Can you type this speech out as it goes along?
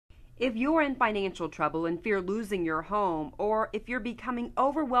If you're in financial trouble and fear losing your home, or if you're becoming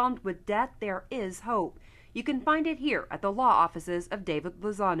overwhelmed with debt, there is hope. You can find it here at the law offices of David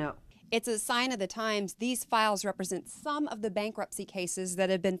Lozano. It's a sign of the times. These files represent some of the bankruptcy cases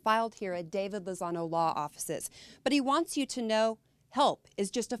that have been filed here at David Lozano Law Offices. But he wants you to know help is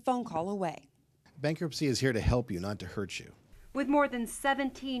just a phone call away. Bankruptcy is here to help you, not to hurt you. With more than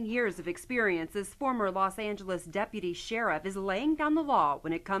 17 years of experience, this former Los Angeles deputy sheriff is laying down the law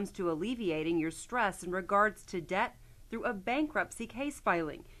when it comes to alleviating your stress in regards to debt through a bankruptcy case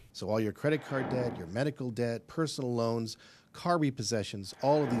filing. So all your credit card debt, your medical debt, personal loans, car repossessions,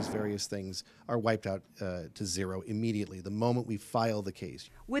 all of these various things are wiped out to zero immediately the moment we file the case.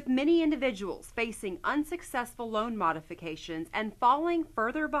 With many individuals facing unsuccessful loan modifications and falling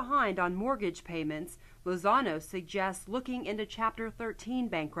further behind on mortgage payments, Lozano suggests looking into Chapter 13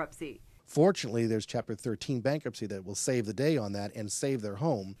 bankruptcy. Fortunately, there's Chapter 13 bankruptcy that will save the day on that and save their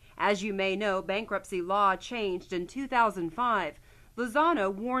home. As you may know, bankruptcy law changed in 2005. Lozano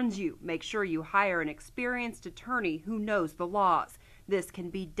warns you, make sure you hire an experienced attorney who knows the laws. This can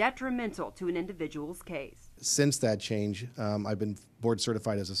be detrimental to an individual's case. Since that change, I've been board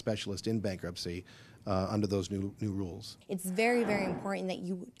certified as a specialist in bankruptcy under those new rules. It's very, very important that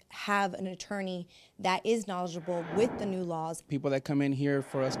you have an attorney that is knowledgeable with the new laws. People that come in here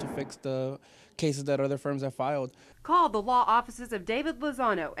for us to fix the cases that other firms have filed. Call the law offices of David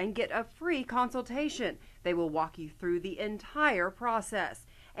Lozano and get a free consultation. They will walk you through the entire process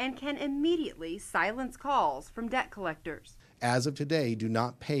and can immediately silence calls from debt collectors. As of today, do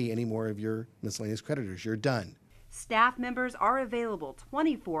not pay any more of your miscellaneous creditors. You're done. Staff members are available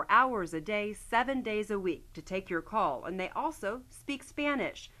 24 hours a day, 7 days a week to take your call, and they also speak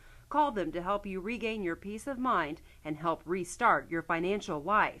Spanish. Call them to help you regain your peace of mind and help restart your financial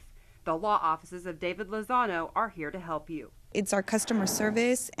life. The law offices of David Lozano are here to help you. It's our customer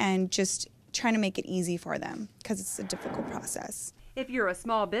service and just trying to make it easy for them because it's a difficult process. If you're a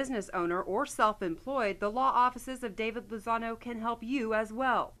small business owner or self-employed, the law offices of David Lozano can help you as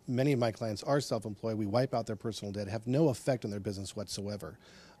well. Many of my clients are self-employed. We wipe out their personal debt, have no effect on their business whatsoever.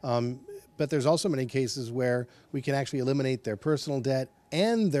 But there's also many cases where we can actually eliminate their personal debt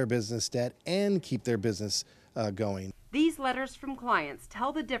and their business debt and keep their business going. These letters from clients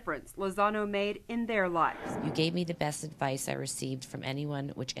tell the difference Lozano made in their lives. You gave me the best advice I received from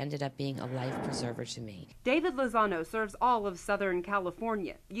anyone, which ended up being a life preserver to me. David Lozano serves all of Southern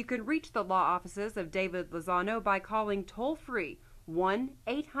California. You can reach the law offices of David Lozano by calling toll-free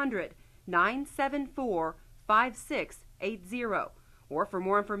 1-800-974-5680. Or for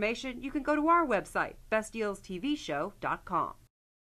more information, you can go to our website, bestdealstvshow.com.